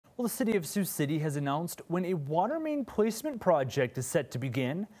Well, the city of Sioux City has announced when a water main placement project is set to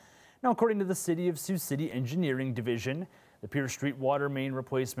begin. Now, according to the City of Sioux City Engineering Division, the Pierce Street water main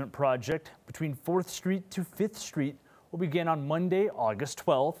replacement project between 4th Street to 5th Street will begin on Monday, August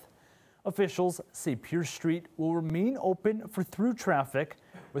 12th. Officials say Pierce Street will remain open for through traffic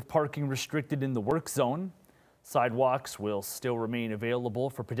with parking restricted in the work zone. Sidewalks will still remain available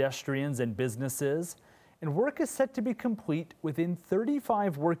for pedestrians and businesses, and work is set to be complete within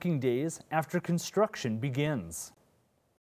 35 working days after construction begins.